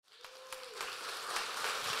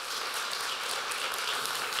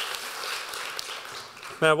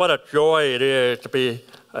Man, what a joy it is to be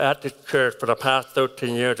at this church for the past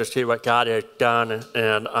 13 years to see what God has done.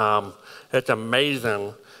 And it's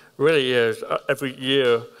amazing, really is, every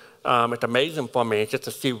year. It's amazing for me just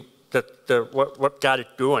to see what God is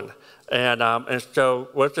doing. And so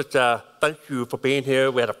we'll just thank you for being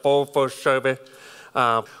here. We had a full first service,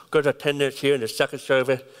 good attendance here in the second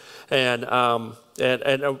service. And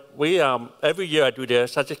we, every year I do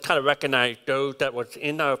this, I just kind of recognize those that was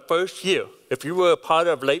in our first year. If you were a part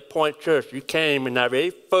of Lakepointe Church, you came in our very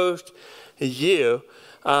first year.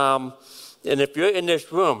 And if you're in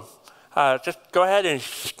this room, just go ahead and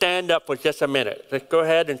stand up for just a minute. Just go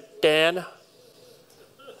ahead and stand.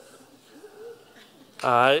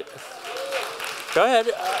 All right. Go ahead.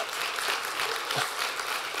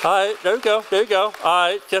 All right, there you go, there you go. All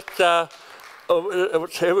right, just,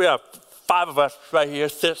 here we are, 5 of us right here,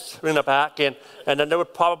 sits in the back, and then there were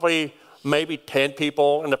probably maybe 10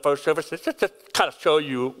 people in the first service. It's just to kind of show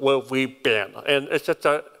you where we've been. And it's just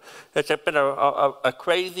it's been a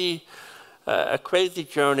crazy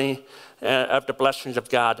journey of the blessings of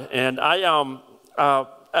God. And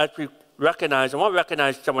as we recognize, I want to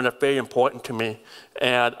recognize someone that's very important to me.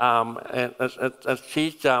 And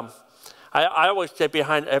she's, I always say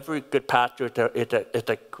behind every good pastor is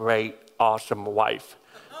a great, awesome wife.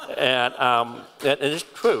 And it's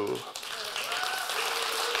true.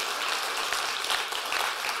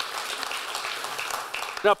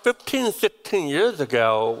 Now, 15, 16 years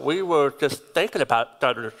ago, we were just thinking about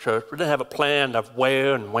starting a church. We didn't have a plan of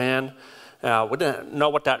where and when. We didn't know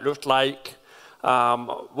what that looked like.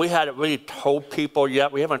 We hadn't really told people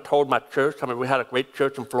yet. We haven't told my church. I mean, we had a great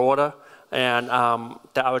church in Florida, and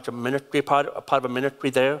that I was a ministry part of a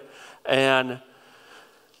ministry there. And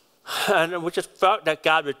we just felt that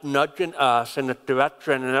God was nudging us in the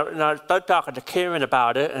direction. And I started talking to Karen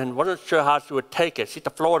about it and wasn't sure how she would take it. She's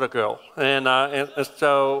a Florida girl. And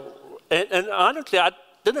so honestly, I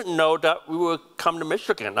didn't know that we would come to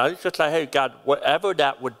Michigan. I was just like, hey, God, whatever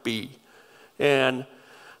that would be. And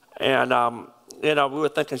we were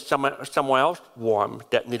thinking somewhere else warm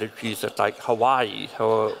that needed Jesus, like Hawaii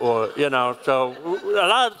or so a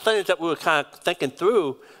lot of things that we were kind of thinking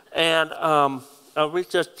through. And we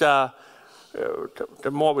just, the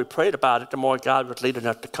more we prayed about it, the more God was leading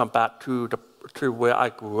us to come back to where I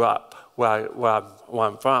grew up, where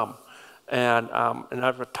I'm from. And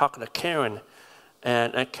I was talking to Karen,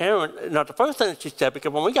 and Karen, the first thing she said,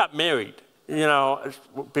 because when we got married,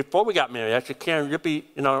 before we got married, I said, Karen, you'll be,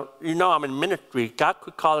 I'm in ministry. God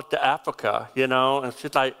could call us to Africa, And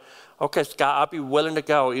she's like, okay, Scott, I'll be willing to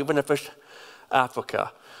go, even if it's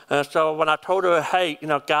Africa. And so when I told her, hey,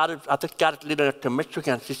 I think God is leading us to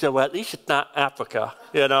Michigan, she said, well, at least it's not Africa,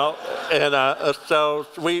 And so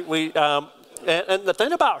and the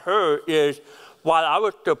thing about her is, while I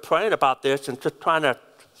was still praying about this and just trying to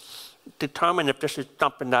determine if this is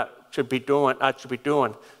something that I should be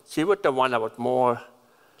doing, she was the one that was more,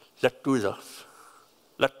 let's do this.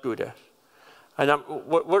 Let's do this. And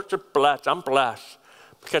we're just blessed. I'm blessed.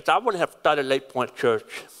 Because I wouldn't have started Lakepointe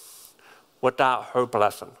Church without her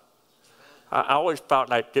blessing. I always felt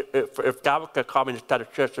like if God was going to call me to start a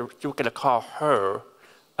church, she was going to call her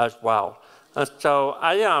as well. And so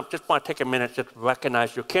I just want to take a minute to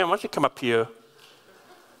recognize you. Karen, why don't you come up here?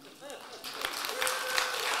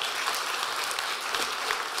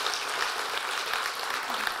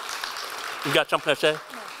 You got something to say?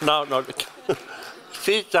 No.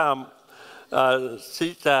 She's just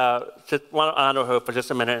want to honor her for just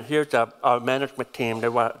a minute. And here's our management team.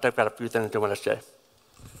 They've got a few things they want to say.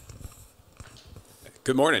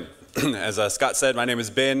 Good morning. As Scott said, my name is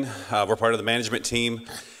Ben. We're part of the management team.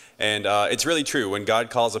 And it's really true. When God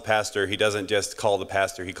calls a pastor, he doesn't just call the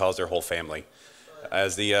pastor, he calls their whole family.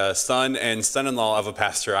 As the son and son-in-law of a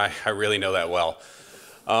pastor, I really know that well.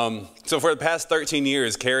 So for the past 13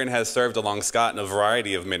 years, Karen has served along Scott in a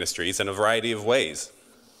variety of ministries in a variety of ways.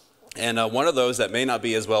 And one of those that may not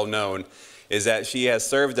be as well known is that she has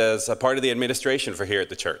served as a part of the administration for here at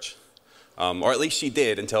the church. Or at least she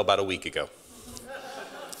did until about a week ago.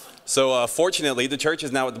 So fortunately, the church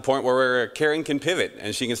is now at the point where Karen can pivot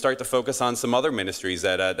and she can start to focus on some other ministries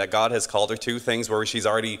that God has called her to, things where she's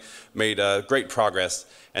already made great progress.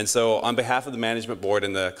 And so on behalf of the management board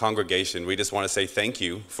and the congregation, we just want to say thank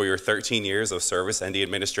you for your 13 years of service and the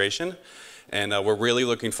administration. And we're really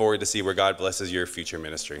looking forward to see where God blesses your future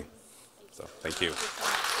ministry. So thank you.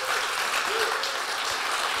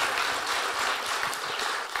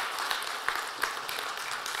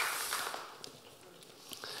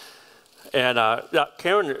 And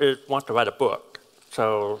Karen wants to write a book.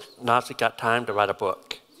 So now she got time to write a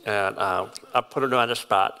book. And I put her on the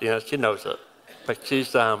spot. She knows it. But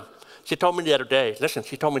she's she told me the other day,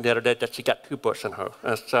 that she got 2 books in her.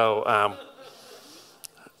 And so,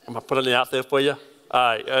 am I putting it out there for you? All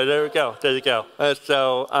right, there you go. And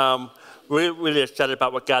so, we're really excited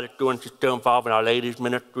about what God is doing. She's still involved in our ladies'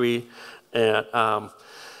 ministry. And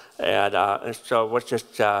so we're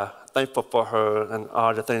just thankful for her and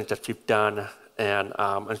all the things that she's done. And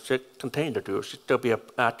she'll continue to do. She'll still be an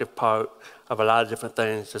active part of a lot of different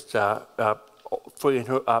things. It's freeing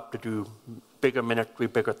her up to do bigger ministry,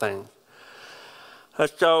 bigger things.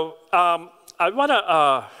 So I want to,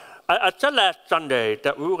 I said last Sunday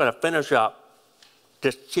that we were going to finish up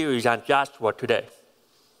this series on Joshua today.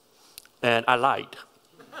 And I lied.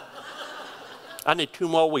 I need 2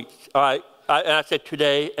 more weeks, all right? I said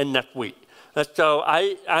today and next week. And so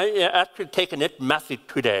I actually taken this message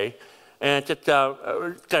today and just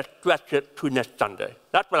going to stretch it to next Sunday.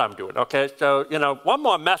 That's what I'm doing, okay? So, one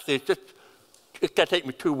more message, it's going to take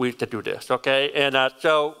me 2 weeks to do this, okay? And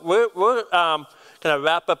so we're going to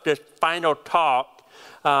wrap up this final talk.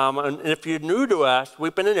 And if you're new to us,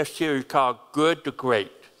 we've been in a series called Good to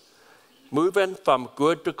Great. Moving from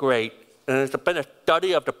good to great. And it's been a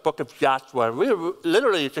study of the book of Joshua. And we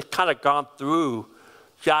literally just kind of gone through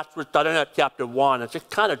Joshua, starting at chapter 1. It's just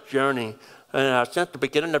kind of journey since the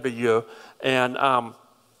beginning of the year. And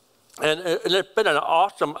it's been an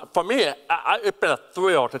awesome, for me, it's been a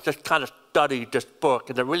thrill to just kind of study this book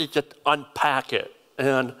and to really just unpack it.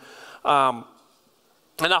 And I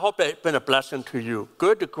hope that it's been a blessing to you.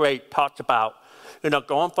 Good to Great talks about,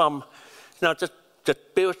 going from, just the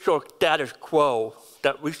spiritual status quo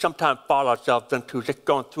that we sometimes fall ourselves into, just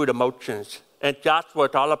going through the motions. And Joshua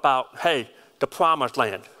is all about, hey, the promised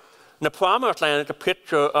land. And the promised land is a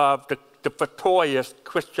picture of the victorious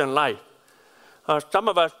Christian life. Some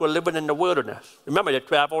of us were living in the wilderness. Remember, they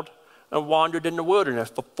traveled and wandered in the wilderness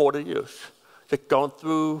for 40 years, just going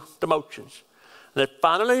through the motions. And then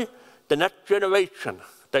finally, the next generation,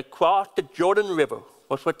 they crossed the Jordan River,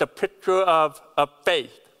 which was the picture of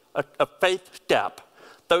faith, a faith step.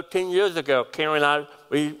 13 years ago, Karen and I,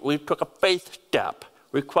 we took a faith step.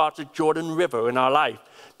 We crossed the Jordan River in our life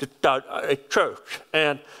to start a church.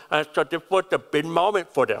 And so this was a big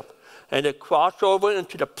moment for them. And they crossed over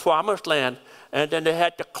into the promised land, and then they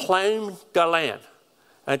had to claim the land.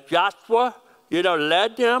 And Joshua,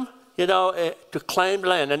 led them, to claim the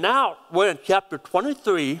land. And now we're in chapter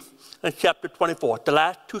 23 and chapter 24, the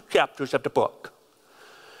last 2 chapters of the book.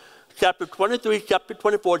 Chapter 23, chapter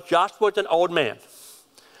 24, Joshua's an old man.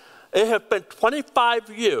 It has been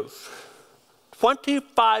 25 years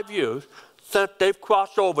since they've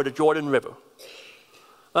crossed over the Jordan River.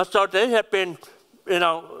 And so they have been,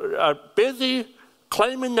 busy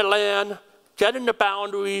claiming the land, setting the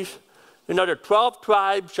boundaries. The 12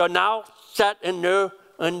 tribes are now set in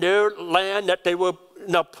their land that they were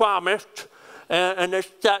promised. And they're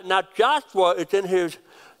set. Now Joshua is in his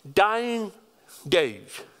dying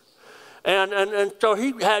days. And so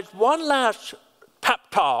he has one last pep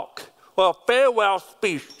talk, or farewell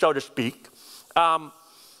speech, so to speak,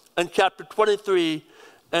 in chapter 23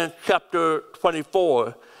 and chapter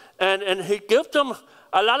 24. And he gives them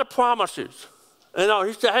a lot of promises.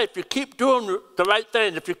 He said, hey, if you keep doing the right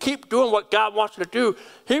thing, if you keep doing what God wants you to do,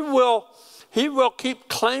 he will keep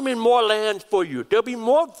claiming more land for you. There'll be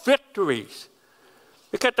more victories.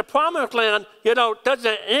 Because the promised land,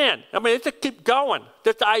 doesn't end. It just keeps going.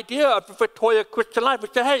 That's the idea of the victorious Christian life. We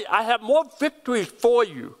say, hey, I have more victories for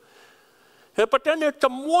you. But then there's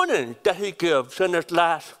some warnings that he gives in his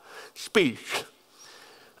last speech.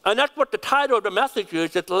 And that's what the title of the message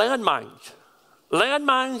is, it's landmines.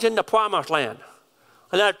 Landmines in the promised land.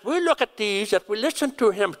 And as we look at these, as we listen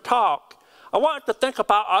to him talk, I want us to think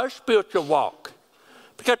about our spiritual walk.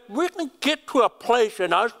 Because we can get to a place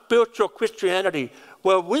in our spiritual Christianity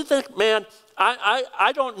where we think, man,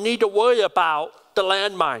 I don't need to worry about the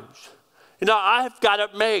landmines. I've got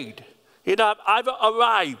it made. I've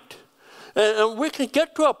arrived. And we can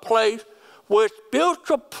get to a place where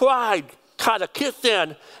spiritual pride kind of kicks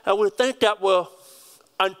in and we think that we're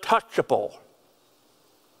untouchable.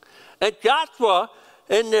 And Joshua,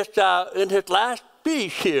 in his last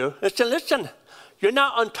speech here, he said, listen, you're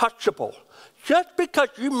not untouchable. Just because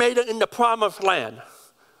you made it in the promised land,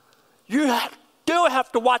 you still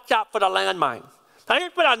have to watch out for the landmines. Now,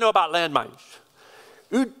 here's what I know about landmines.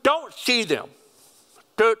 You don't see them.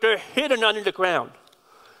 They're hidden under the ground.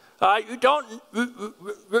 You don't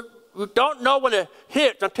know when it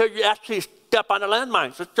hits until you actually step on the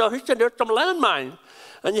landmines. So he said there's some landmines,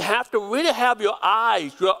 and you have to really have your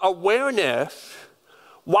eyes, your awareness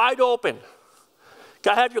wide open.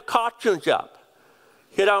 Got to have your cartoons up.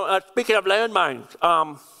 Speaking of landmines,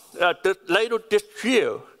 later this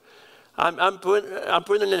year, I'm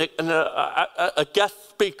bringing in a guest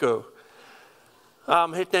speaker.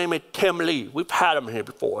 His name is Tim Lee. We've had him here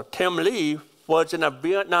before. Tim Lee was in the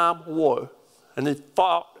Vietnam War, and he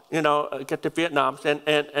fought, against the Vietnams,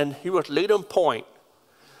 and he was leading point,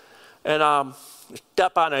 and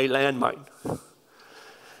stepped on a landmine,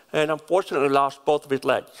 and unfortunately lost both of his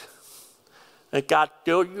legs. And God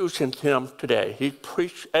still using him today. He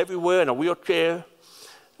preached everywhere in a wheelchair,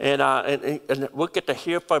 and we'll get to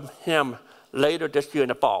hear from him later this year in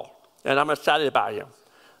the fall. And I'm excited about him.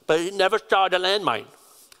 But he never started a landmine.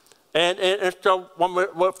 And so when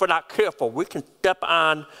we're not careful, we can step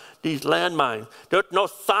on these landmines. There's no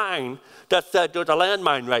sign that says there's a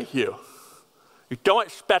landmine right here. You don't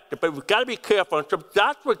expect it, but we've got to be careful. And so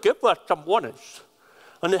that's what gives us some warnings.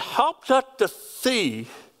 And it helps us to see,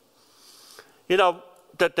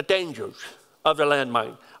 the dangers of the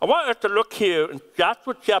landmine. I want us to look here in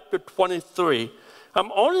Joshua chapter 23. I'm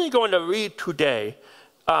only going to read today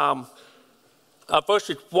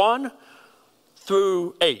verses 1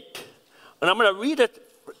 through 8. And I'm going to read it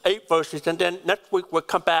 8 verses, and then next week we'll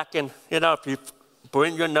come back and, if you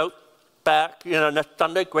bring your notes back, next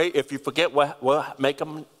Sunday, great. If you forget, we'll make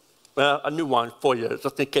them a new one for you,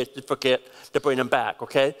 just in case you forget to bring them back,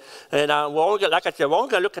 okay? And we're only going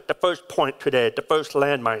to look at the first point today, the first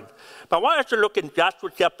landmine. But I want us to look in Joshua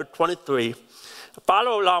chapter 23.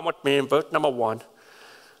 Follow along with me in verse number 1.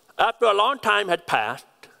 After a long time had passed,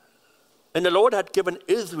 and the Lord had given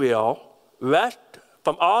Israel rest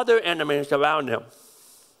from all their enemies around them.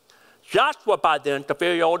 Joshua by then, a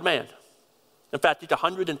very old man. In fact, he's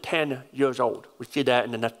 110 years old. We see that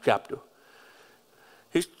in the next chapter.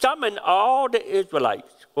 He summoned all the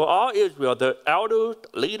Israelites, or all Israel, the elders,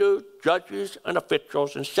 leaders, judges, and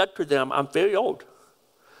officials, and said to them, I'm very old.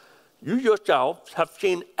 You yourselves have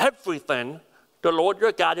seen everything the Lord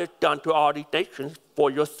your God has done to all these nations for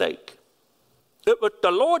your sake. It was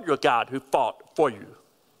the Lord your God who fought for you.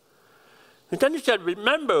 And then he said,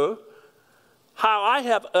 remember how I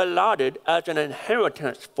have allotted as an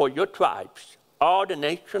inheritance for your tribes all the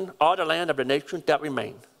land of the nations that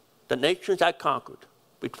remain, the nations I conquered,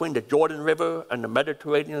 between the Jordan River and the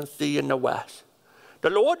Mediterranean Sea in the west. The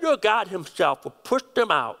Lord your God himself will push them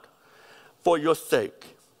out for your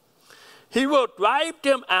sake. He will drive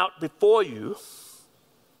them out before you,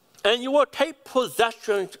 and you will take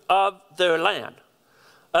possession of their land,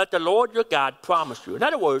 as the Lord your God promised you. In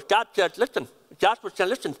other words, God said, Joshua said,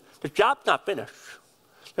 listen, the job's not finished.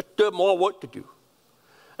 There's still more work to do.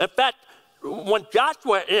 In fact, when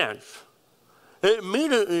Joshua ends, it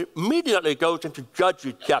immediately goes into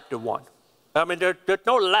Judges chapter 1. I mean, there's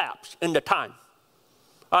no lapse in the time.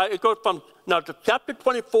 It goes from, to chapter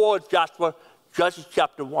 24 of Joshua, Judges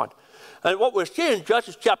chapter 1. And what we're seeing in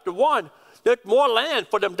Judges chapter 1, there's more land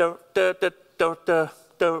for them to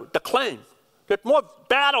claim. There's more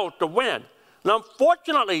battles to win. And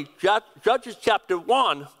unfortunately, Judges chapter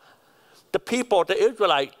 1, the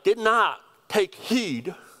Israelites, did not take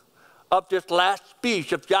heed of this last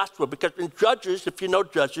speech of Joshua, because in Judges, if you know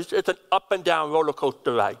Judges, it's an up and down roller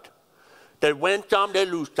coaster ride. They win some, they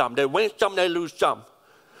lose some. They win some, they lose some.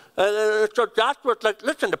 And so Joshua's like,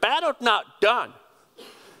 listen, the battle's not done.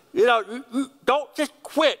 You don't just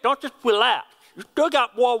quit. Don't just relax. You still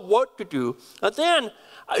got more work to do. And then,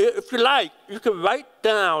 if you like, you can write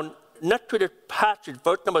down, next to this passage,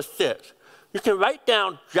 verse number 6, you can write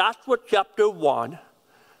down Joshua chapter 1,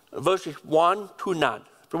 verses 1 to 9.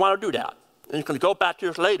 If you want to do that. And you can go back to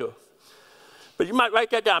this later. But you might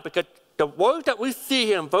write that down, because the words that we see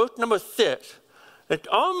here in verse number 6, it's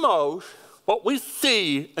almost what we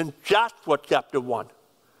see in Joshua chapter 1,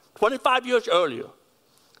 25 years earlier.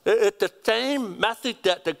 It's the same message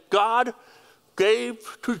that God gave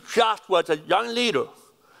to Joshua as a young leader.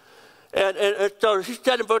 And so he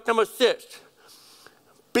said in verse number 6,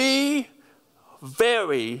 be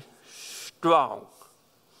very strong.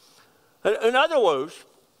 In other words,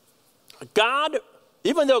 God,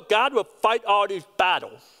 even though God will fight all these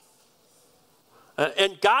battles,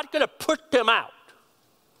 and God's going to push them out,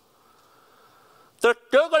 there's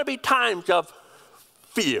still going to be times of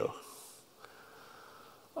fear.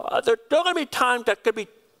 There's still going to be times that could be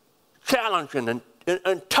challenging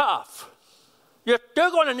and tough. You're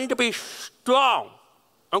still going to need to be strong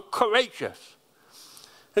and courageous.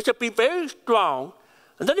 He said, be very strong.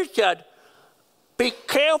 And then he said, be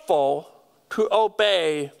careful to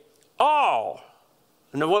obey all.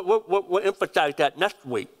 And we'll emphasize that next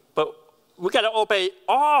week. But we got to obey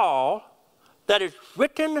all that is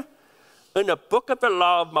written in the book of the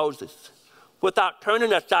law of Moses, without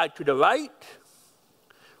turning aside to the right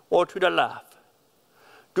or to the left.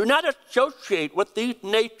 Do not associate with these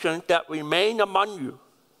nations that remain among you,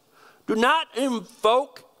 Do not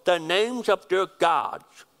invoke the names of their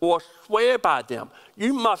gods or swear by them.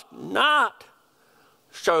 You must not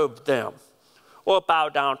serve them or bow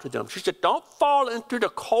down to them. She said, don't fall into the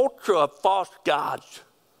culture of false gods.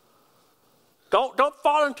 Don't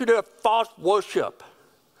fall into their false worship.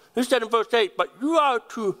 He said in verse 8, but you are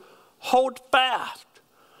to hold fast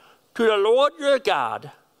to the Lord your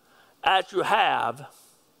God as you have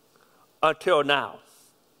until now.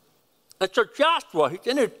 And so Joshua, he's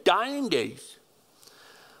in his dying days.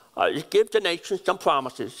 He gives the nation some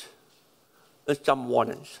promises and some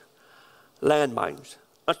warnings, landmines.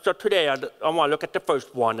 And so today, I want to look at the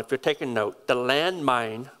first one, if you're taking note, the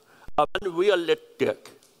landmine of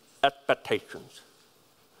unrealistic expectations.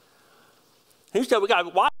 He said we got to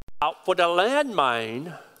watch out for the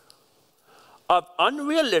landmine of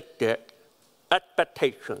unrealistic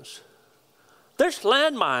expectations. This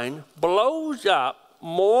landmine blows up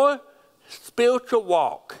more spiritual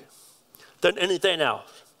walk than anything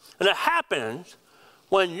else. And it happens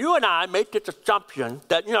when you and I make this assumption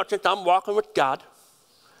that, since I'm walking with God,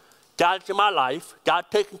 God's in my life, God's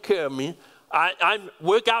taking care of me, I'm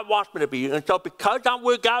where God wants me to be. And so because I'm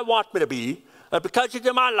where God wants me to be, and because He's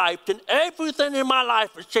in my life, then everything in my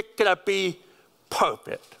life is just going to be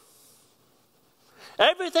perfect.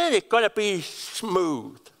 Everything is going to be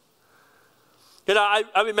smooth. I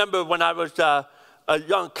remember when I was a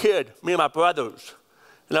young kid, me and my brothers,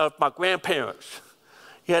 my grandparents,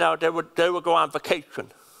 they would go on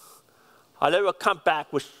vacation. They would come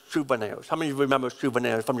back with souvenirs. How many of you remember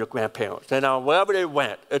souvenirs from your grandparents? Wherever they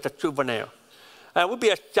went, it's a souvenir. And we'd be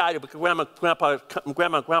excited because grandma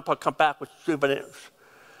and grandpa come back with souvenirs.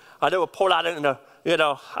 They would pull out out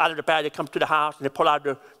of the bag. They come to the house and they pull out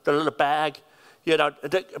the little bag.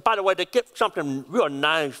 By the way, they get something real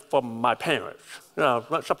nice from my parents.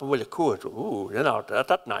 Something really cool. Ooh,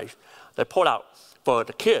 that's nice. They pull out for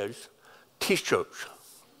the kids T-shirts.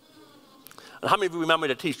 And how many of you remember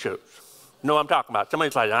the T-shirts? You know what I'm talking about?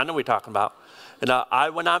 Somebody's like, I know what you're talking about. I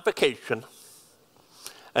went on vacation,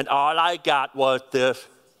 and all I got was this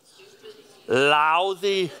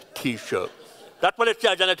lousy T-shirt. That's what it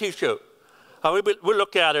says on a T-shirt. We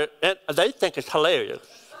look at it, and they think it's hilarious.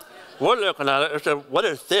 We're looking at it and said, what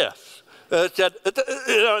is this? And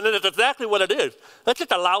it's exactly what it is. It's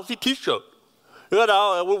just a lousy T-shirt. We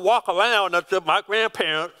walk around and said, my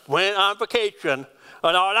grandparents went on vacation,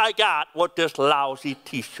 and all I got was this lousy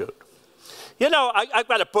T-shirt. I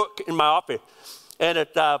got a book in my office, and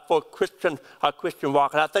it's for Christian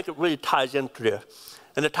walk, and I think it really ties into this.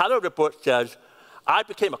 And the title of the book says, I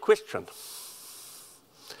became a Christian,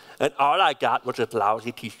 and all I got was this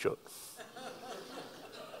lousy T-shirt.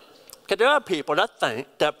 Because there are people that think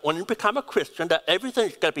that when you become a Christian, that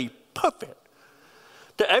everything's going to be perfect,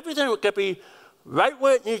 that everything is going to be right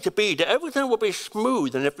where it needs to be, that everything will be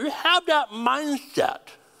smooth. And if you have that mindset,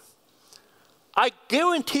 I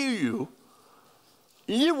guarantee you,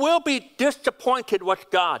 you will be disappointed with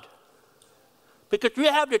God. Because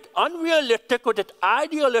you have this unrealistic or this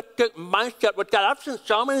idealistic mindset with God. I've seen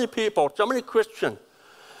so many people, so many Christians,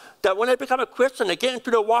 that when they become a Christian, they get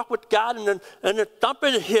into the walk with God, and then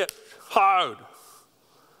something hits hard,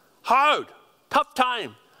 tough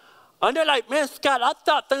time. And they're like, man, Scott, I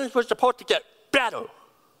thought things were supposed to get better.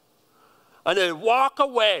 And they walk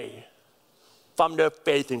away from their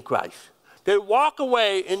faith in Christ. They walk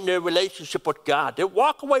away in their relationship with God. They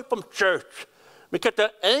walk away from church because they're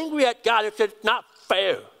angry at God and say, it's not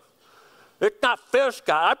fair. It's not fair,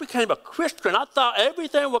 Scott. I became a Christian. I thought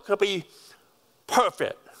everything was going to be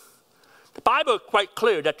perfect. The Bible is quite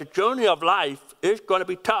clear that the journey of life is going to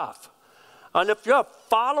be tough. And if you're a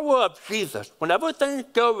follower of Jesus, whenever things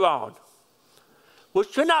go wrong, we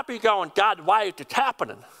should not be going, God, why is this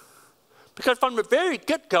happening? Because from the very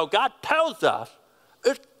get-go, God tells us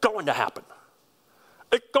it's going to happen.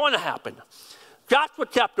 It's going to happen. Joshua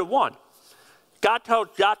chapter 1, God tells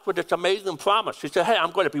Joshua this amazing promise. He said, hey,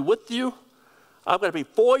 I'm going to be with you. I'm going to be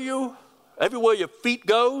for you. Everywhere your feet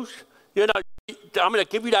goes, I'm going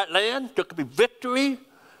to give you that land. There could be victory.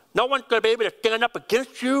 No one's going to be able to stand up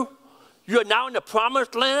against you. You're now in the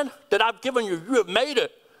promised land that I've given you. You have made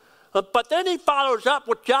it. But then he follows up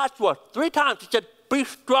with Joshua 3 times. He said, be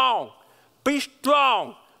strong, be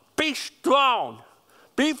strong, be strong.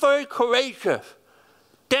 Be very courageous.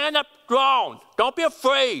 Stand up strong. Don't be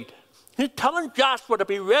afraid. He's telling Joshua to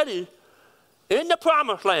be ready in the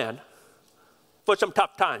promised land for some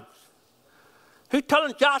tough times. He's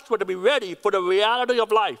telling Joshua to be ready for the reality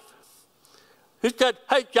of life. He said,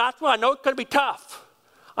 hey, Joshua, I know it's going to be tough.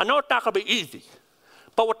 I know it's not going to be easy.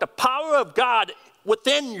 But with the power of God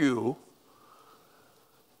within you,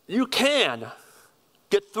 you can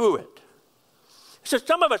get through it. He So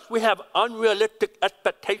some of us, we have unrealistic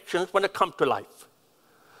expectations when it comes to life.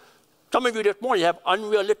 Some of you this morning have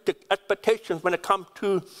unrealistic expectations when it comes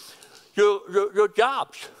to your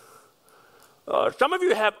jobs. Some of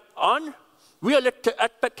you have unrealistic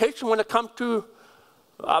expectations when it comes to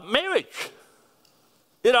marriage.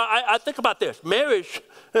 You know, I think about this. Marriage,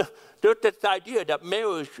 there's this idea that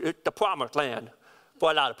marriage is the promised land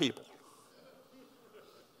for a lot of people.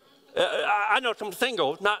 I know some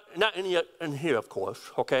singles, not in here, of course,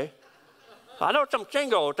 okay? I know some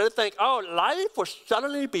singles that think, oh, life will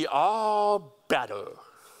suddenly be all better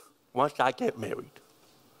once I get married.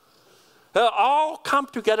 It'll all come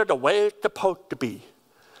together the way it's supposed to be.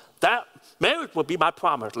 That marriage will be my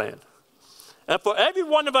promised land. And for every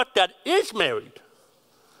one of us that is married,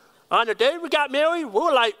 on the day we got married,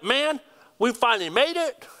 we're like, man, we finally made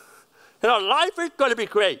it. You know, life is going to be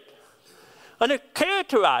great. And it's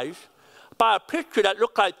characterized by a picture that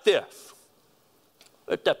looks like this.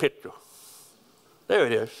 Look at that picture. There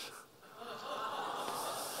it is.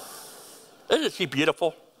 Isn't she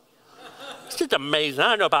beautiful? She's amazing. I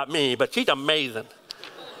don't know about me, but she's amazing.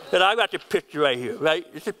 And I got this picture right here, right?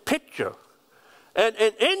 It's a picture. And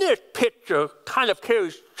in this picture kind of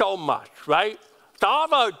carries so much, right? So all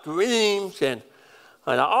of our dreams and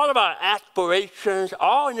all of our aspirations,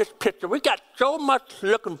 all in this picture. We got so much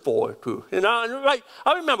looking forward to, you know. And right,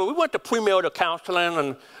 I remember we went to premarital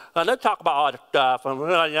counseling, and they talk about all the stuff. And we're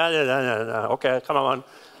like, okay, come on,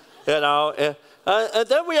 you know. And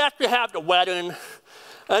then we actually have the wedding,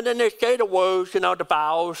 and then they say the words, you know, the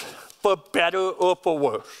vows, for better or for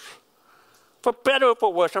worse. For better or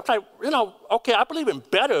for worse. I'm like, you know, okay, I believe in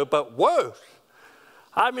better, but worse.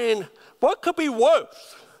 I mean, what could be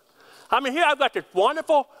worse? I mean, here I've got this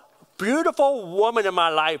wonderful, beautiful woman in my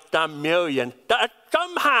life that I'm marrying that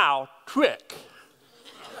somehow trick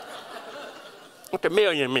to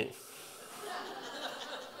marry me.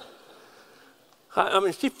 I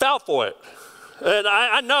mean, she fell for it. And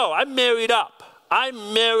I know, I married up. I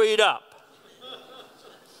married up.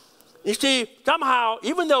 You see, somehow,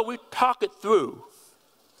 even though we talk it through,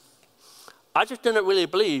 I just didn't really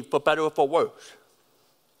believe for better or for worse.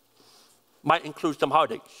 Might include some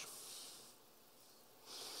heartaches.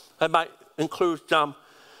 It might include some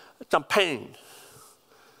pain,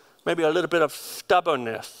 maybe a little bit of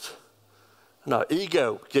stubbornness, and our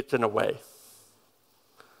ego gets in the way,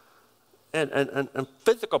 and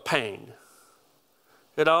physical pain,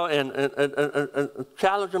 you know, and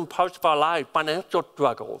challenging parts of our life, financial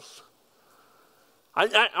struggles.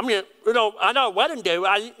 I mean, you know, on our wedding day,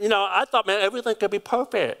 I thought, man, everything could be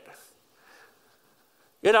perfect.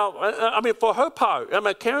 You know, I mean, for her part, I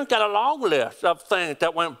mean, Karen got a long list of things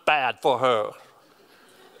that went bad for her.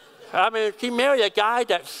 I mean, she married a guy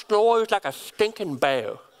that snores like a stinking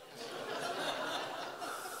bear.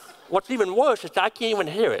 What's even worse is I can't even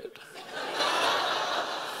hear it.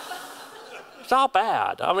 It's all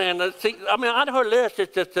bad. I mean, on her list,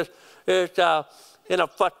 it's just, you know,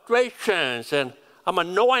 frustrations, and I'm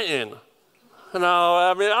annoying. You know,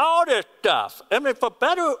 I mean, all this stuff. I mean, for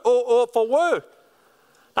better or for worse.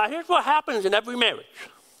 Now, here's what happens in every marriage.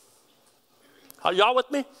 Are y'all with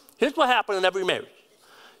me? Here's what happens in every marriage.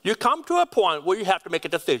 You come to a point where you have to make a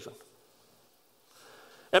decision.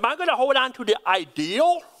 Am I going to hold on to the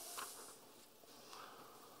ideal,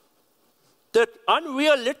 the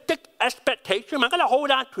unrealistic expectation? Am I going to hold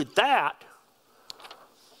on to that?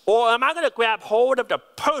 Or am I going to grab hold of the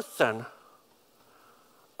person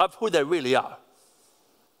of who they really are?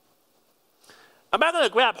 Am I going to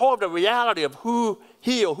grab hold of the reality of who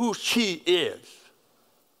he or who she is?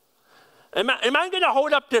 Am I going to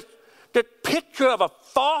hold up this picture of a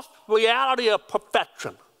false reality of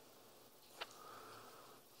perfection?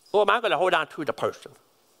 Or am I going to hold on to the person?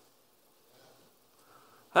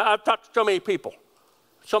 I've talked to so many people,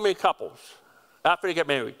 so many couples, after they get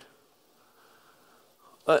married.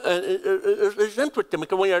 It's interesting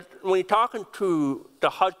because when you're talking to the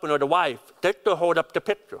husband or the wife, they still hold up the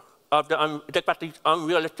picture. They've got these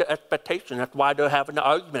unrealistic expectations. That's why they're having the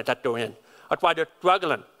argument that they're in. That's why they're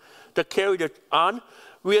struggling to carry these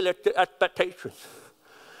unrealistic expectations.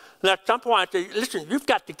 And at some point, I say, listen, you've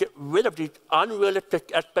got to get rid of these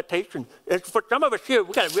unrealistic expectations. And for some of us here,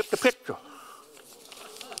 we've got to rip the picture.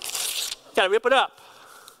 Got to rip it up.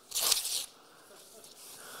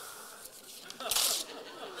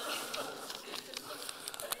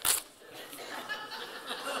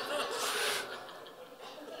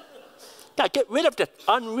 Got to get rid of this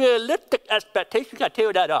unrealistic expectation. You got to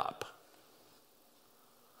tear that up.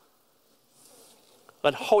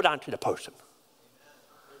 But hold on to the person.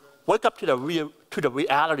 Wake up to the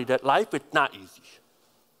reality that life is not easy.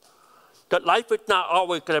 That life is not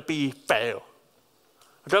always going to be fair.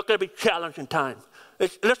 There's going to be challenging times.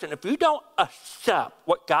 Listen, if you don't accept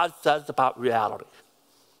what God says about reality,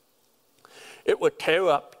 it will tear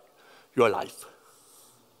up your life.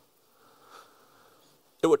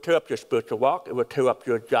 It will tear up your spiritual walk. It will tear up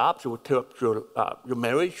your jobs. It will tear up your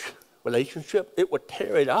marriage, relationship. It will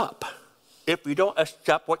tear it up if you don't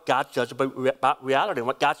accept what God says about reality. And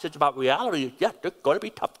what God says about reality is, yes, there's going to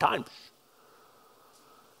be tough times.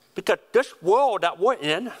 Because this world that we're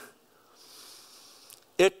in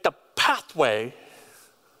is the pathway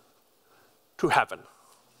to heaven.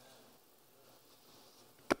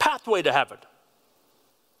 The pathway to heaven.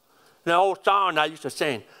 In the old song I used to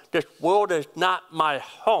sing, this world is not my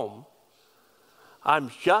home.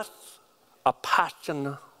 I'm just a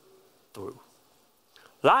passing through.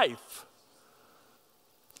 Life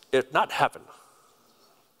is not heaven.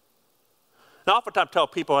 And I oftentimes tell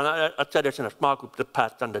people, and I said this in a small group this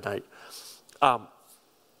past Sunday night,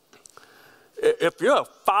 if you're a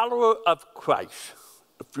follower of Christ,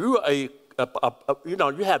 if you're you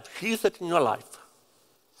have Jesus in your life,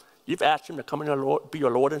 you've asked him to come in be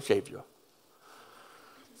your Lord and Savior.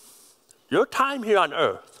 Your time here on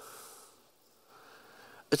earth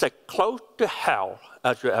is as close to hell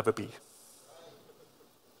as you'll ever be.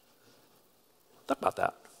 Think about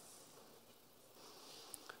that.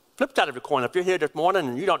 Flip side of the coin, if you're here this morning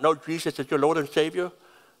and you don't know Jesus as your Lord and Savior,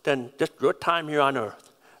 then just your time here on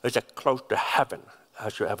earth is as close to heaven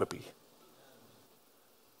as you'll ever be.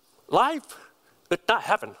 Life is not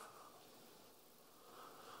heaven.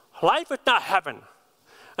 Life is not heaven.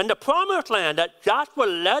 And the promised land that Joshua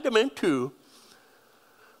led them into,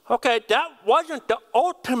 okay, that wasn't the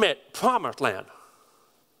ultimate promised land.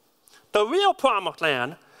 The real promised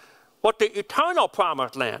land was the eternal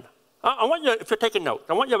promised land. I want you, if you're taking notes,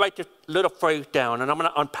 I want you to write this little phrase down, and I'm going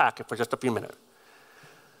to unpack it for just a few minutes.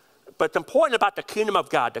 But it's important about the kingdom of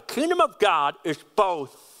God. The kingdom of God is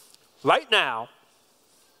both right now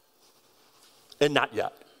and not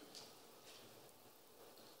yet.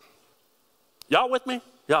 Y'all with me?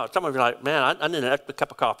 Y'all, some of you are like, man, I need an extra cup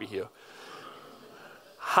of coffee here.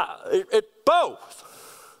 It's both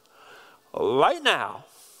right now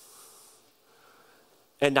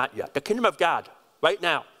and not yet. The kingdom of God, right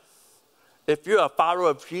now. If you're a follower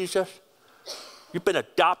of Jesus, you've been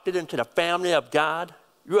adopted into the family of God.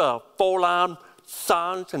 You are full-on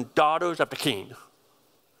sons and daughters of the King.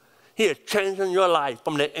 He is changing your life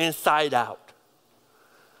from the inside out.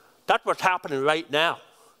 That's what's happening right now.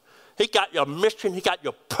 He got your mission, he got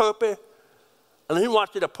your purpose, and he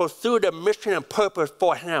wants you to pursue the mission and purpose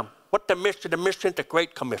for him. What's the mission? The mission is the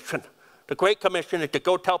Great Commission. The Great Commission is to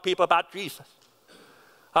go tell people about Jesus.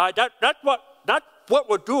 That's what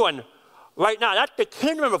we're doing right now. That's the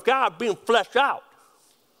kingdom of God being fleshed out.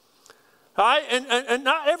 All right? And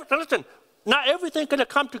not everything, listen, not everything's going to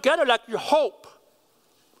come together like you hope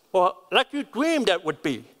or like you dreamed that would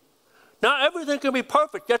be. Not everything can be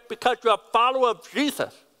perfect just because you're a follower of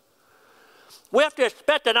Jesus. We have to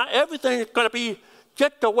expect that not everything is going to be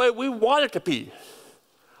just the way we want it to be.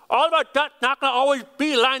 All of our ducks not going to always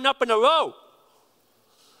be lined up in a row.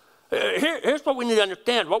 Here's what we need to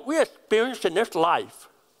understand. What we experience in this life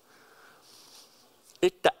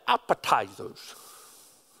is the appetizers,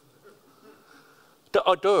 the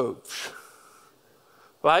hors d'oeuvres,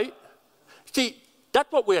 right? See,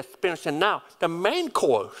 that's what we're experiencing now. The main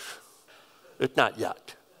course is not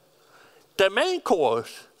yet. The main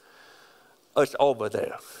course is over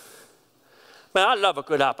there. Man, I love a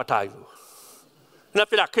good appetizer. And if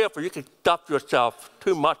you're not careful, you can stuff yourself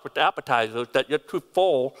too much with the appetizers that you're too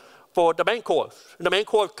full for the main course. And the main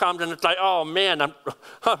course comes and it's like, oh man, I'm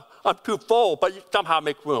too full, but you somehow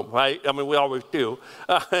make room, right? I mean, we always do.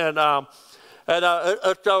 So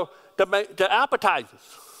the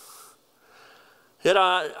appetizers. You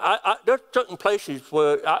know, there's certain places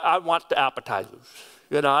where I want the appetizers.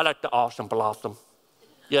 You know, I like the awesome blossom.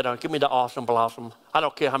 You know, give me the awesome blossom. I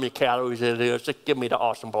don't care how many calories it is, just give me the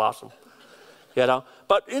awesome blossom. You know,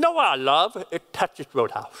 but you know what I love? It's Texas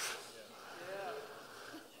Roadhouse.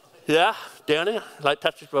 Yeah, Danny? Like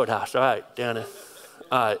Texas Roadhouse. All right, Danny.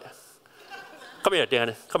 All right. Come here,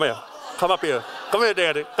 Danny. Come here. Come up here. Come here,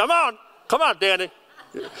 Danny. Come on. Come on, Danny.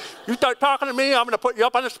 You start talking to me, I'm going to put you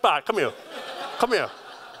up on the spot. Come here. Come here.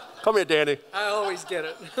 Come here, Danny. I always get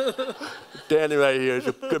it. Danny right here is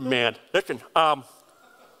a good man. Listen,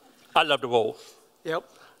 I love the rolls. Yep.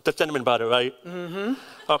 The cinnamon butter, right? Mm-hmm.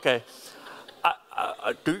 Okay.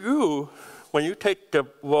 When you take the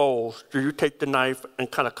rolls, do you take the knife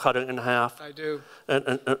and kind of cut it in half? I do.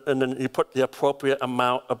 And then you put the appropriate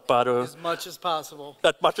amount of butter. As much as possible.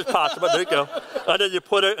 As much as possible, there you go. And then you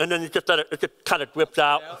put it, and then you just let it just kind of drips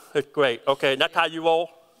out. Yep. It's great. Okay, and that's how you roll?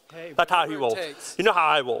 Hey, That's how he whatever it rolls. takes. You know how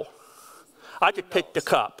I roll. I just take the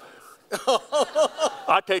cup.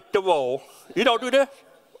 I take the roll. You don't do this?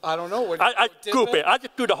 I don't know. I dip scoop it. I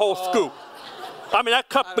just do the whole scoop. I mean, that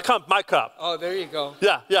cup becomes my cup. Oh, there you go.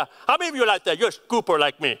 Yeah, yeah. How many of you are like that? You're a scooper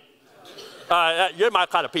like me. You're my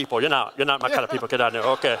kind of people. You're not my kind of people. Get out there.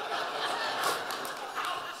 Okay.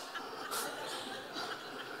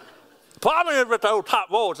 Problem is with those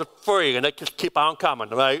hot rolls, it's free, and they just keep on coming,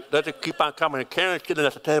 right? They just keep on coming. And Karen's sitting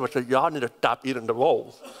at the table and said, y'all need to stop eating the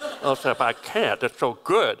rolls. I said, but I can't. They're so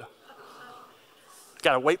good.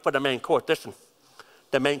 Got to wait for the main course. Listen,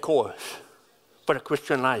 the main course for the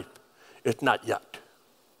Christian life is not yet.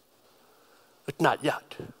 It's not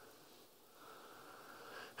yet.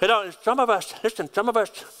 You know, some of us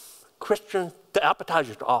Christians, the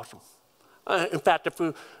appetizers are awesome. In fact,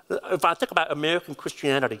 if I think about American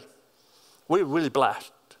Christianity, we're really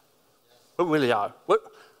blessed. We really are.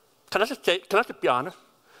 Can I just be honest?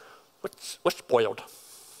 We're spoiled.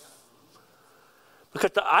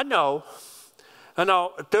 Because I know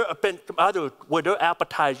there have been some others where their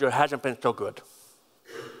appetizer hasn't been so good.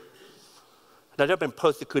 That they've been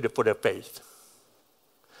persecuted for their faith.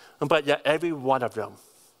 But yet every one of them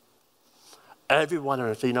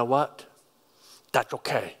say, you know what? That's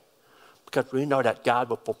okay. Because we know that God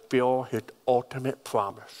will fulfill his ultimate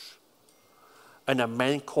promise. And the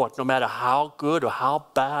main course, no matter how good or how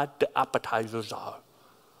bad the appetizers are,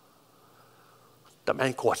 the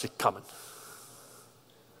main course is coming.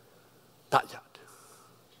 Not yet,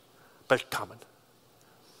 but it's coming.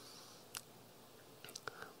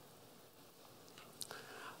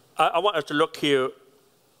 I want us to look here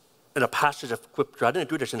in a passage of scripture. I didn't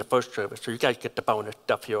do this in the first service, so you guys get the bonus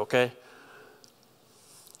stuff here, okay?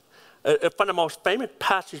 It's one of the most famous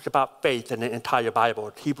passages about faith in the entire Bible,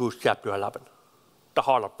 it's Hebrews chapter 11, the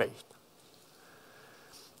hall of faith.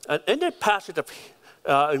 And in that passage of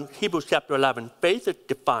in Hebrews chapter 11, faith is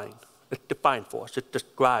defined. It's defined for us. It's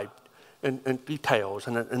described in details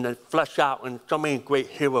and then fleshed out in so many great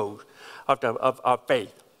heroes of our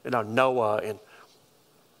faith. You know, Noah and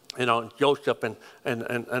Joseph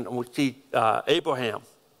and we see Abraham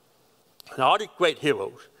and all these great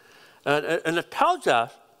heroes. And it tells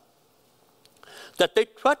us that they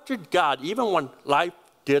trusted God even when life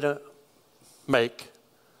didn't make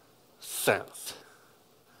sense.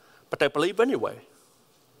 But they believed anyway.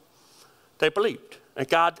 They believed, and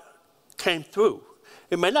God came through.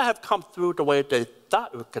 It may not have come through the way they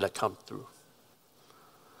thought it was going to come through.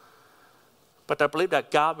 But I believe that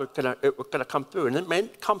God was going to come through. And it may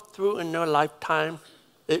come through in their lifetime.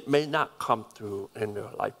 It may not come through in their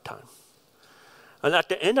lifetime. And at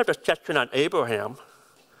the end of the section on Abraham,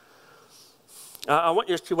 I want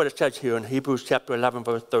you to see what it says here in Hebrews chapter 11,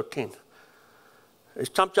 verse 13.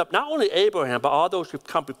 It sums up not only Abraham, but all those who've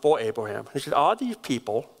come before Abraham. He said, all these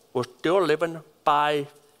people were still living by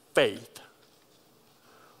faith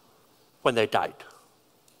when they died.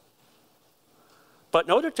 But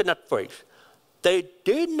notice in that phrase, they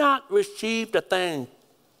did not receive the thing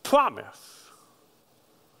promised.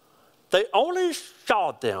 They only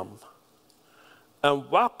saw them and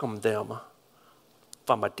welcomed them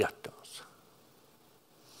from a distance.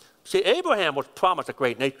 See, Abraham was promised a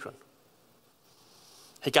great nation.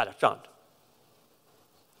 He got a son.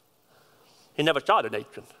 He never saw the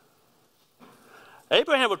nation.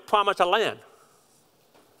 Abraham was promised a land.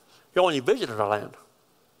 He only visited the land.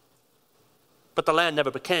 But the land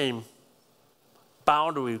never became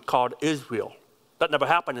boundary called Israel. That never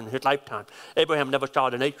happened in his lifetime. Abraham never saw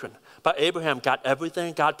the nation. But Abraham got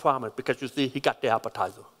everything God promised because, you see, he got the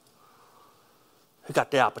appetizer. He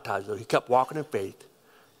got the appetizer. He kept walking in faith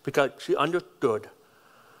because he understood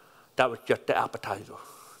that was just the appetizer.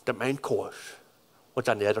 The main course was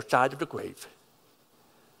on the other side of the grave.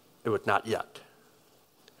 It was not yet.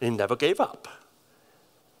 He never gave up.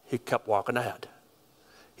 He kept walking ahead.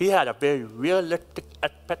 He had a very realistic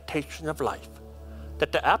expectation of life.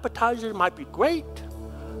 That the appetizer might be great,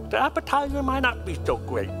 the appetizer might not be so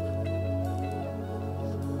great.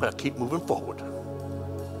 But I keep moving forward.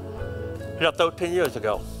 You know, 13 years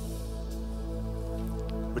ago,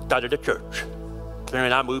 we started a church. Karen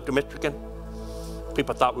and I moved to Michigan.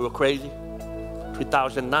 People thought we were crazy.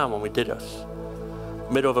 2009 when we did this.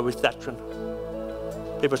 Middle of a recession.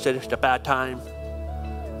 People said it's a bad time.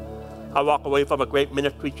 I walked away from a great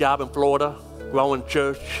ministry job in Florida, growing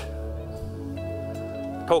church.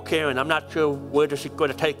 Told Karen, I'm not sure where this is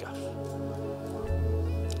going to take us.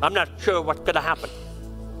 I'm not sure what's going to happen.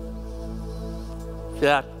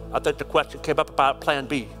 Yeah, I think the question came up about plan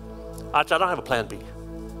B. I said, I don't have a plan B.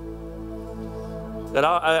 We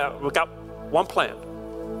got one plan.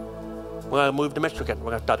 We're going to move to Michigan.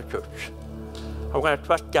 We're going to start a church. I'm going to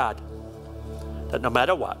trust God that no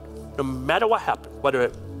matter what happens, whether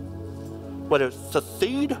it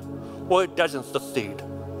succeeds or it doesn't succeed,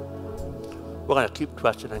 we're going to keep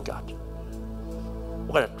trusting in God.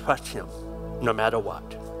 We're going to trust Him no matter what.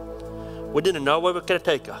 We didn't know where it was going to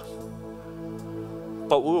take us,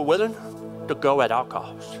 but we were willing to go at our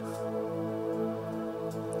cost.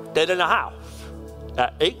 Stayed in a house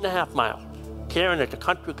at 8.5 miles, caring at the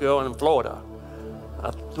country girl in Florida.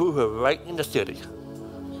 I threw her right in the city,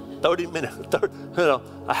 30 minutes,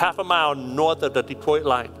 a half a mile north of the Detroit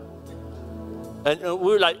line. And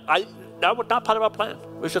we were like, that was not part of our plan.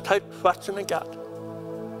 We should take trusting in God.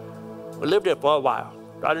 We lived there for a while,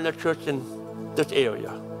 right in the church in this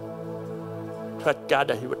area. Trust God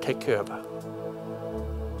that He would take care of us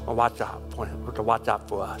and watch out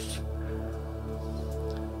for us.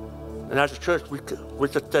 And as a church, we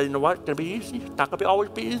just say, you know what, it's going to be easy. It's not going to always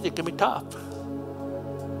be easy. It's going to be tough.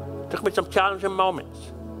 There's going to be some challenging moments.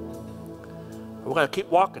 We're going to keep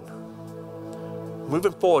walking,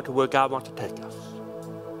 moving forward to where God wants to take us.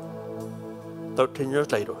 13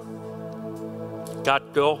 years later, God's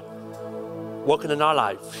still working in our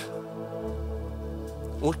lives.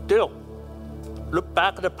 We still look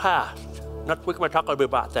back at the past. Next week, we're going to talk a little bit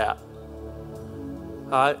about that.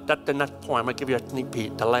 That's the next point. I'm going to give you a sneak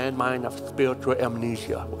peek. The landmine of spiritual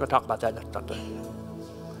amnesia. We're going to talk about that next Sunday.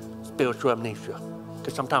 Spiritual amnesia.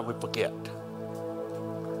 Because sometimes we forget.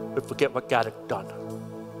 We forget what God has done.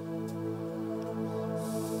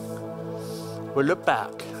 We look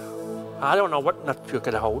back. I don't know what next year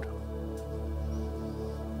could hold.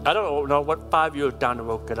 I don't know what 5 years down the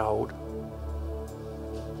road could hold.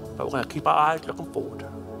 But we're going to keep our eyes looking forward.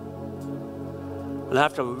 And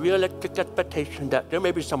have some realistic expectation that there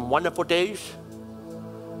may be some wonderful days.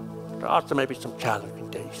 There also may be some challenging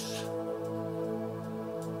days.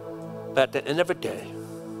 But at the end of the day,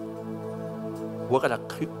 we're going to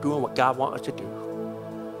keep doing what God wants us to do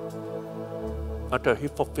until He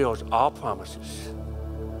fulfills all promises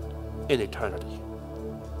in eternity.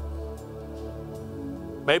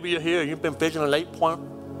 Maybe you're here, you've been visiting Lakepointe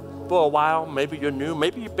for a while. Maybe you're new.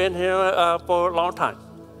 Maybe you've been here for a long time.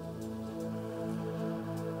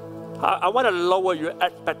 I want to lower your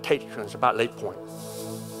expectations about Lakepointe.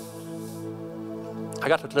 I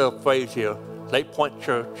got this little phrase here. Lakepointe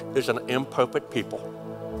Church is an imperfect people.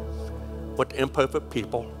 With imperfect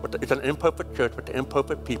people. It's an imperfect church with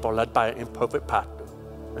imperfect people led by an imperfect pastor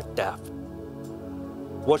and staff.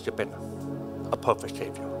 Worshiping a perfect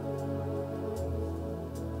Savior.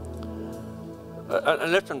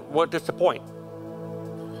 And listen, what is the point?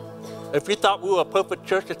 If you thought we were a perfect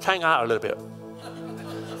church, just hang out a little bit.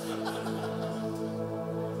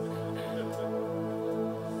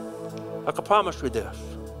 I can promise you this,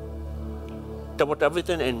 that with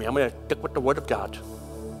everything in me, I'm going to stick with the Word of God.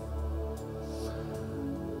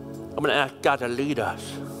 I'm going to ask God to lead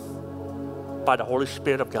us by the Holy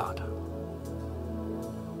Spirit of God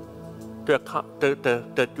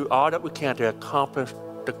to do all that we can to accomplish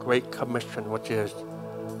the Great Commission, which is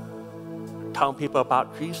telling people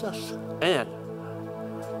about Jesus and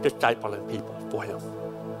discipling people for Him.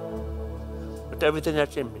 With everything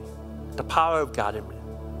that's in me, the power of God in me.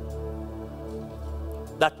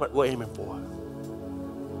 That's what we're aiming for.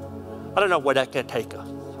 I don't know where that can take us.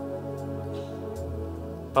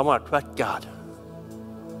 But I want to trust God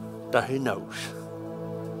that He knows.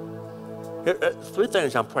 Three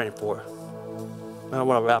things I'm praying for. And I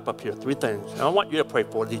want to wrap up here. 3 things. And I want you to pray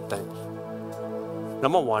for these things.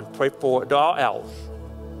 Number 1, pray for, they're all L's.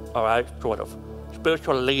 All right, sort of.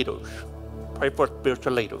 Spiritual leaders. Pray for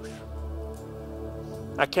spiritual leaders.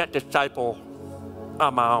 I can't disciple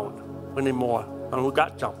on my own. We need more. And we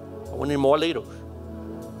got some. But we need more leaders.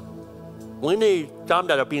 We need some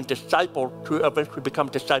that are being discipled to eventually become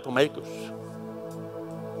disciple makers.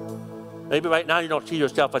 Maybe right now you don't see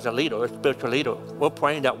yourself as a leader, a spiritual leader. We're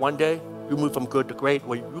praying that one day you move from good to great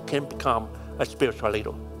where you can become a spiritual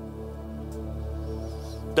leader.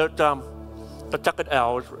 The second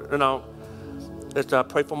L is, is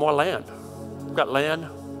pray for more land. We've got land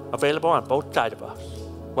available on both sides of us.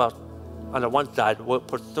 Well, on the one side, we're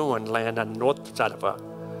pursuing land on the north side of us.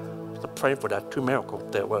 So praying for that. 2 miracles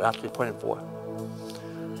that we're actually praying for.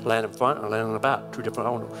 Land in front and land in the back, 2 different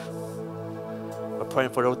owners. We're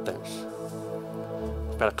praying for those things.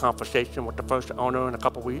 We've got a conversation with the first owner in a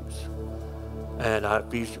couple weeks. And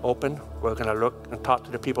if he's open, we're going to look and talk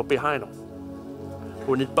to the people behind him.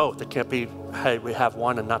 We need both. It can't be, hey, we have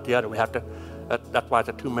one and not the other. We have to, that's why it's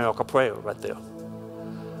a 2 miracle prayer right there.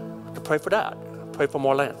 To pray for that. Pray for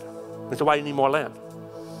more land. And so why do you need more land?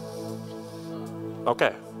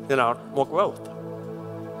 Okay, more growth.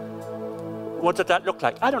 What does that look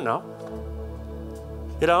like? I don't know.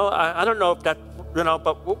 You know, I don't know if that, you know,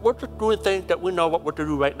 but we're just doing things that we know what we're to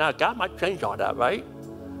do right now. God might change all that, right?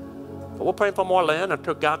 But we're praying for more land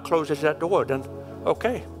until God closes that door, then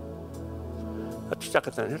okay. That's the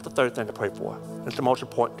second thing. Here's the third thing to pray for. It's the most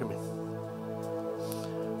important to me.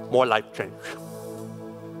 More life change.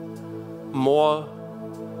 More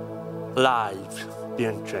lives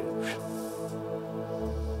being changed.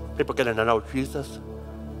 People getting to know Jesus.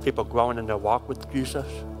 People growing in their walk with Jesus.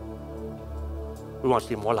 We want to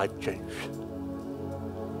see more life change.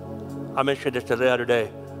 I mentioned this the other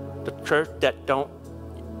day. The church that don't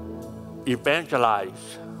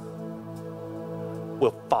evangelize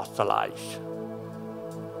will fossilize.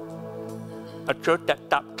 A church that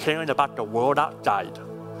stops caring about the world outside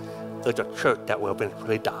is a church that will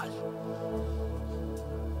eventually die.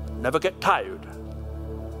 Never get tired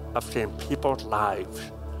of seeing people's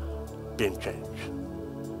lives being changed.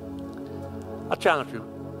 I challenge you,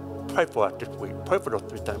 pray for it this week. Pray for those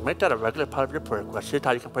three things. Make that a regular part of your prayer request. Here's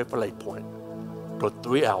how you can pray for Lakepointe. Those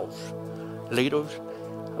 3 L's: leaders,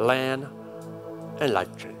 land, and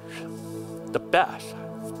life change. The best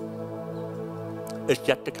is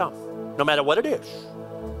yet to come, no matter what it is.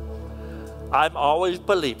 I'm always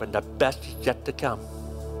believing the best is yet to come.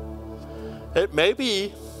 It may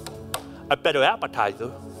be a better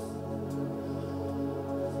appetizer,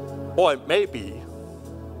 or it may be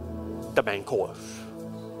the main course.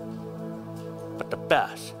 But the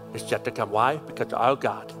best is yet to come. Why? Because our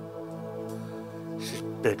God is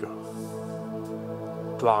bigger,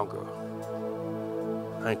 stronger,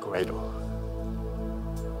 and greater.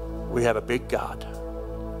 We have a big God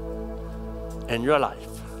in your life.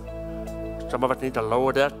 Some of us need to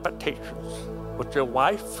lower the expectations with your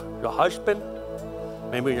wife, your husband,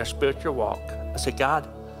 maybe in your spiritual walk. And say, God,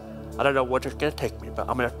 I don't know what it's going to take me, but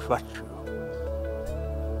I'm going to trust you.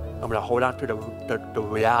 I'm going to hold on to the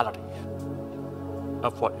reality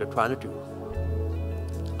of what you're trying to do.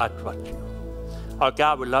 I trust you. Our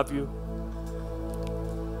God, we love you.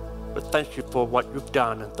 But thank you for what you've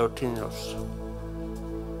done in 13 years.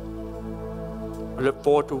 We look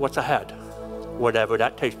forward to what's ahead, whatever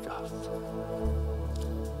that takes us.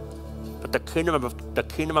 But the kingdom of God, the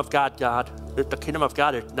kingdom of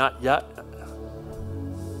God is not yet.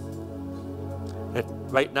 It's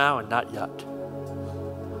right now and not yet.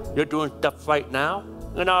 You're doing stuff right now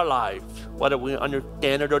in our lives, whether we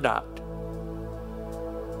understand it or not.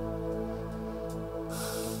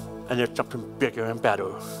 And there's something bigger and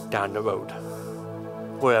better down the road.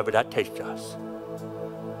 Wherever that takes us,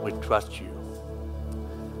 we trust you.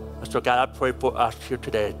 And so God, I pray for us here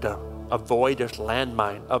today to avoid this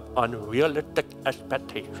landmine of unrealistic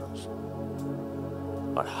expectations.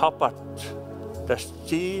 But help us to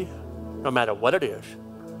see, no matter what it is,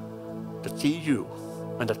 to see you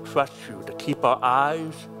and to trust you, to keep our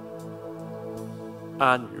eyes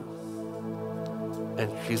on you. In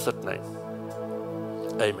Jesus' name,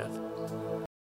 amen.